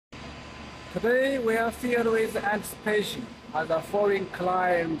Today we are filled with anticipation as a foreign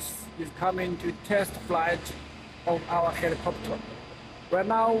client is coming to test flight of our helicopter. We are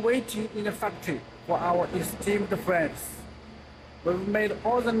now waiting in the factory for our esteemed friends. We've made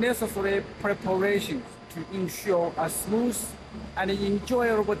all the necessary preparations to ensure a smooth and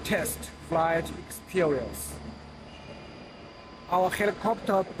enjoyable test flight experience. Our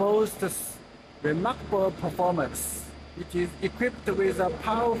helicopter boasts remarkable performance. It is equipped with a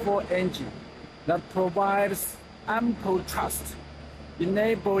powerful engine that provides ample thrust,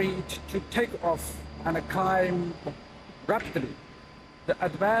 enabling it to take off and climb rapidly. The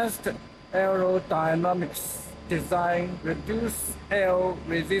advanced aerodynamics design reduces air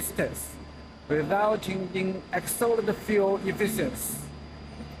resistance, resulting in excellent fuel efficiency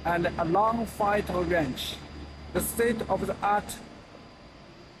and a long flight range. The state-of-the-art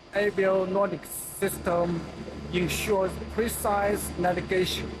avionics system ensures precise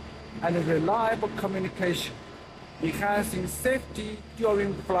navigation and reliable communication, enhancing safety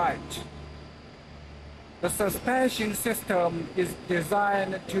during flight. The suspension system is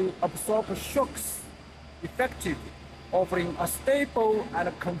designed to absorb shocks effectively, offering a stable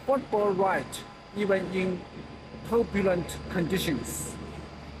and comfortable ride even in turbulent conditions.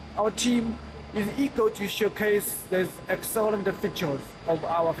 Our team is eager to showcase these excellent features of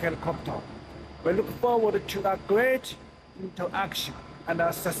our helicopter. We look forward to a great interaction and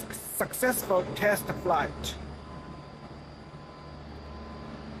a successful test flight.